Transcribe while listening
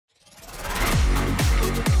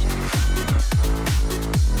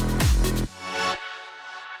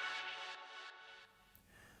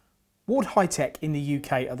Hwacheon in the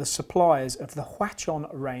UK are the suppliers of the Hwacheon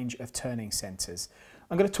range of turning centres.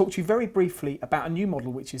 I'm going to talk to you very briefly about a new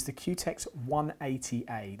model which is the CUTEX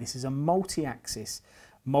 180A. This is a multi-axis,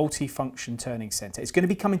 multi-function turning centre. It's going to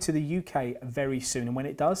be coming to the UK very soon, and when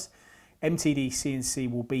it does,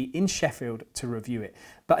 MTDCNC will be in Sheffield to review it.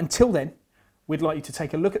 But until then, we'd like you to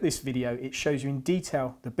take a look at this video. It shows you in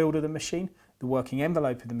detail the build of the machine, the working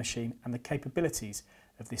envelope of the machine, and the capabilities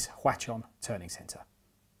of this Hwacheon turning centre.